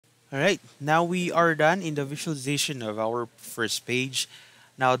Alright, now we are done in the visualization of our first page.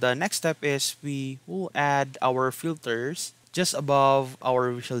 Now the next step is we will add our filters just above our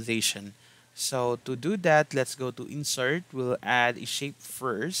visualization. So to do that, let's go to insert. We'll add a shape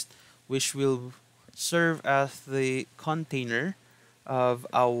first, which will serve as the container of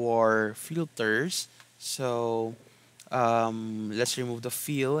our filters. So let's remove the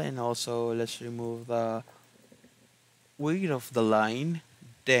fill and also let's remove the weight of the line.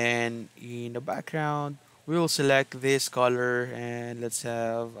 Then in the background, we will select this color and let's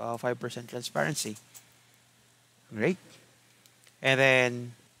have 5% transparency. Great. And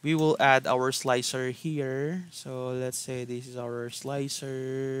then we will add our slicer here. So let's say this is our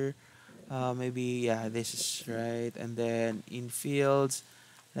slicer. Maybe, yeah, this is right. And then in fields,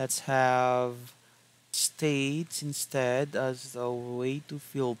 let's have states instead as the way to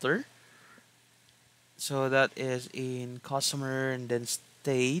filter. So that is in customer and then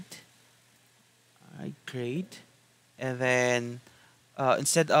state. Alright, great. And then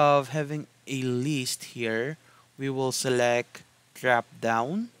instead of having a list here, we will select drop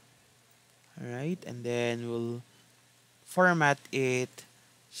down. Alright, and then we'll format it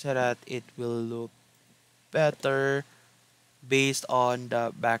so that it will look better based on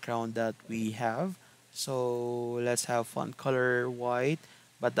the background that we have. So let's have font color white,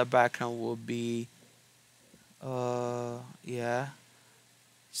 but the background will be yeah,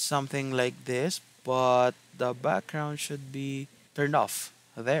 something like this, but the background should be turned off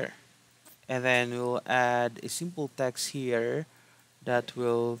there. And then we'll add a simple text here that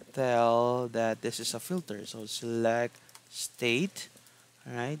will tell that this is a filter. So select state,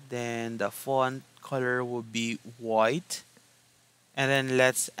 all right? Then the font color will be white. And then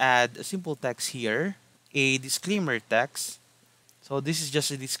let's add a simple text here, a disclaimer text. So this is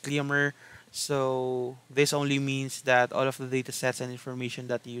just a disclaimer. So this only means that all of the data sets and information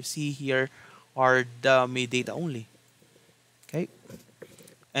that you see here are the metadata only. Okay.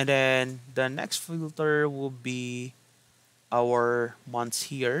 And then the next filter will be our months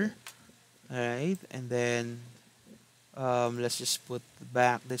here. All right. And then let's just put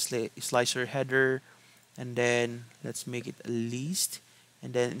back this slicer header and then let's make it a list.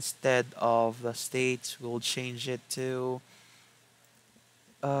 And then instead of the states, we'll change it to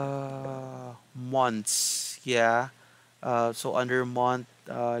months. Yeah. So under month,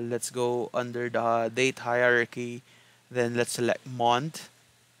 let's go under the date hierarchy. Then let's select month.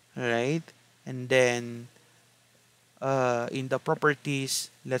 All right. And then in the properties,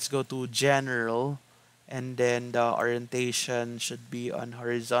 let's go to general. And then the orientation should be on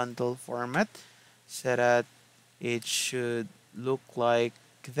horizontal format so that it should look like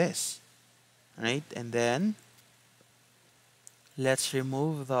this. Right. And then let's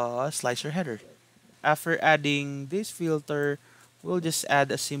remove the slicer header. After adding this filter, we'll just add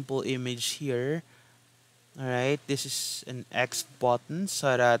a simple image here. Alright, this is an X button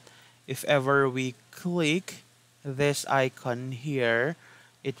so that if ever we click this icon here,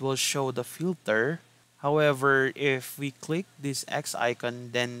 it will show the filter. However, if we click this X icon,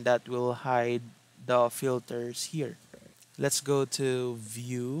 then that will hide the filters here. Let's go to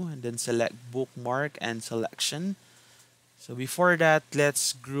view and then select bookmark and selection. So before that,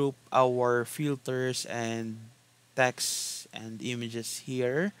 let's group our filters and text and images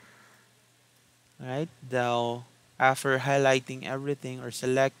here. Right now, after highlighting everything or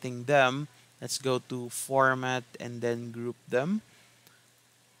selecting them, let's go to format and then group them.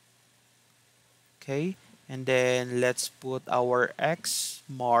 Okay, and then let's put our X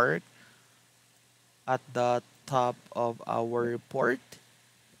mark at the top of our report.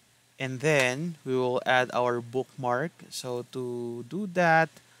 And then we will add our bookmark. So to do that,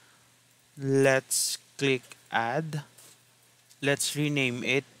 let's click add. Let's rename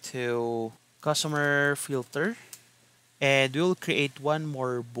it to customer filter. And we'll create one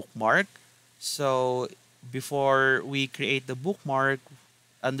more bookmark. So before we create the bookmark,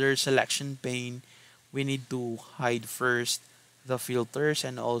 under selection pane, we need to hide first the filters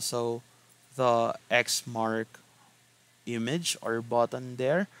and also the X mark image or button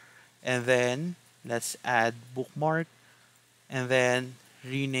there. And then let's add bookmark and then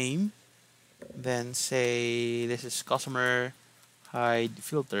rename. Then say this is customer hide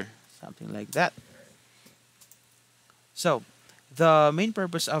filter, something like that. So the main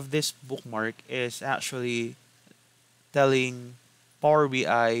purpose of this bookmark is actually telling Power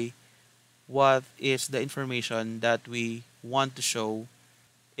BI what is the information that we want to show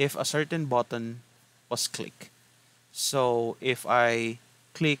if a certain button was clicked. So if I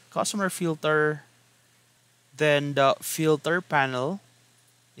click customer filter, then the filter panel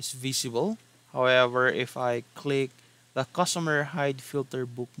is visible. However, if I click the customer hide filter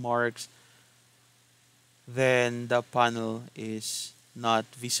bookmarks, then the panel is not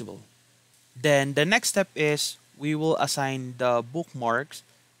visible. Then the next step is we will assign the bookmarks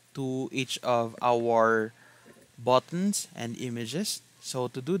to each of our buttons and images. So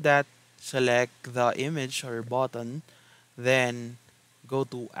to do that, select the image or button, then go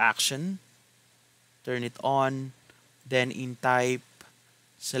to action, turn it on, then in type,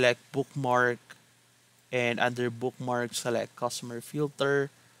 select bookmark, and under bookmark, select customer filter.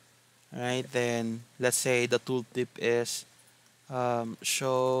 Right, then let's say the tooltip is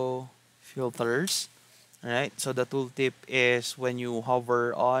show filters. Right, so the tooltip is when you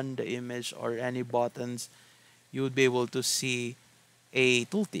hover on the image or any buttons, you would be able to see a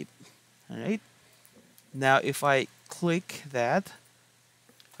tooltip. All right, now if I click that,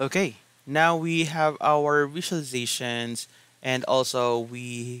 okay, now we have our visualizations and also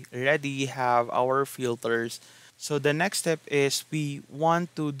we already have our filters. So the next step is we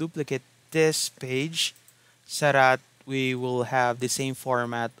want to duplicate this page so that we will have the same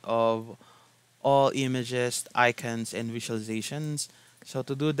format of all images, icons, and visualizations. So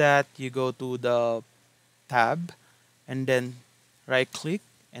to do that, you go to the tab and then right click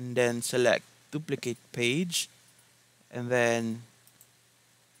and then select duplicate page, and then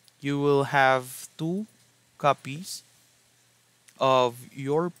you will have two copies of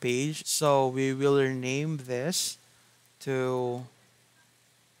your page. So we will rename this to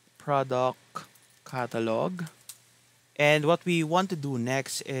product catalog. And what we want to do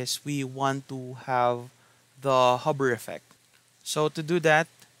next is we want to have the hover effect. So to do that,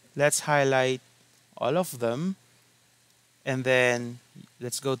 let's highlight all of them and then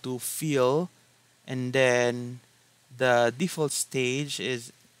let's go to fill, and then the default stage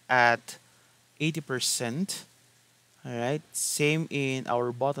is at 80%. All right, same in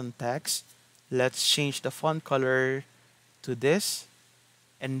our button text. Let's change the font color to this,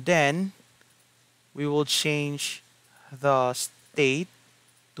 and then we will change the state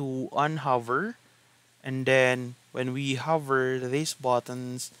to unhover, and then when we hover these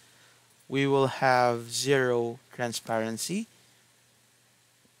buttons, we will have zero transparency.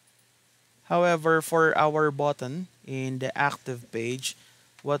 However, for our button in the active page,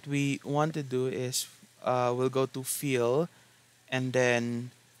 what we want to do is we'll go to fill and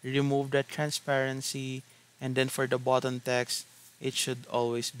then remove the transparency, and then for the button text, it should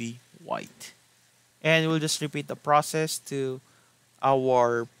always be white. And we'll just repeat the process to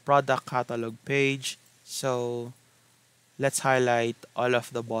our product catalog page. So let's highlight all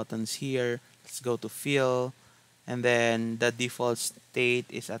of the buttons here. Let's go to fill, and then the default state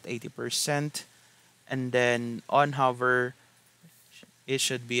is at 80%, and then on hover it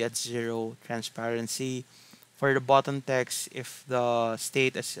should be at zero transparency. For the button text, if the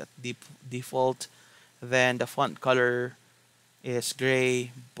state is at default, then the font color is gray,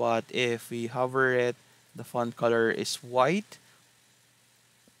 but if we hover it, the font color is white.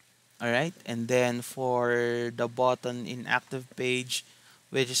 All right, and then for the button in active page,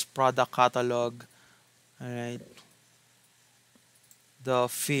 which is product catalog, all right, the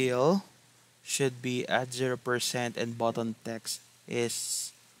fill should be at 0% and button text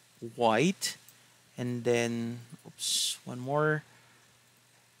is white. And then, oops, one more.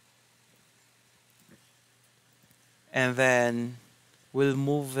 And then we'll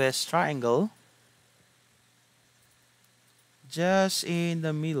move this triangle just in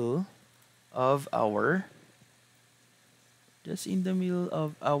the middle of our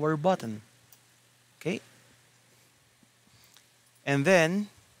button. Okay, and then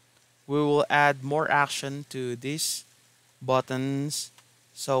we will add more action to these buttons.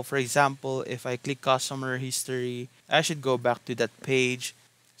 So for example, if I click customer history, I should go back to that page.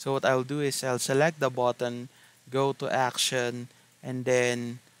 So what I'll do is I'll select the button, go to action, and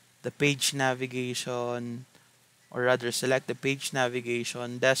then the page navigation, or rather select the page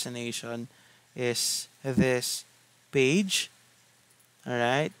navigation destination is this page.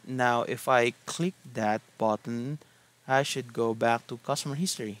 Alright, now if I click that button, I should go back to customer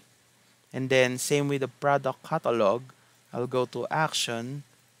history. And then same with the product catalog, I'll go to action.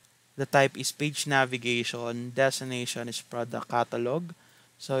 The type is page navigation, destination is product catalog.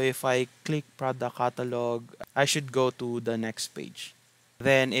 So if I click product catalog, I should go to the next page.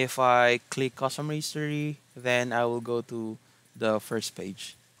 Then if I click customer history, then I will go to the first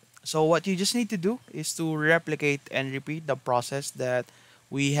page. So what you just need to do is to replicate and repeat the process that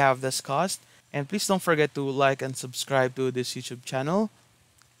we have discussed. And please don't forget to like and subscribe to this YouTube channel.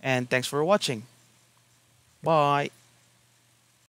 And thanks for watching. Bye.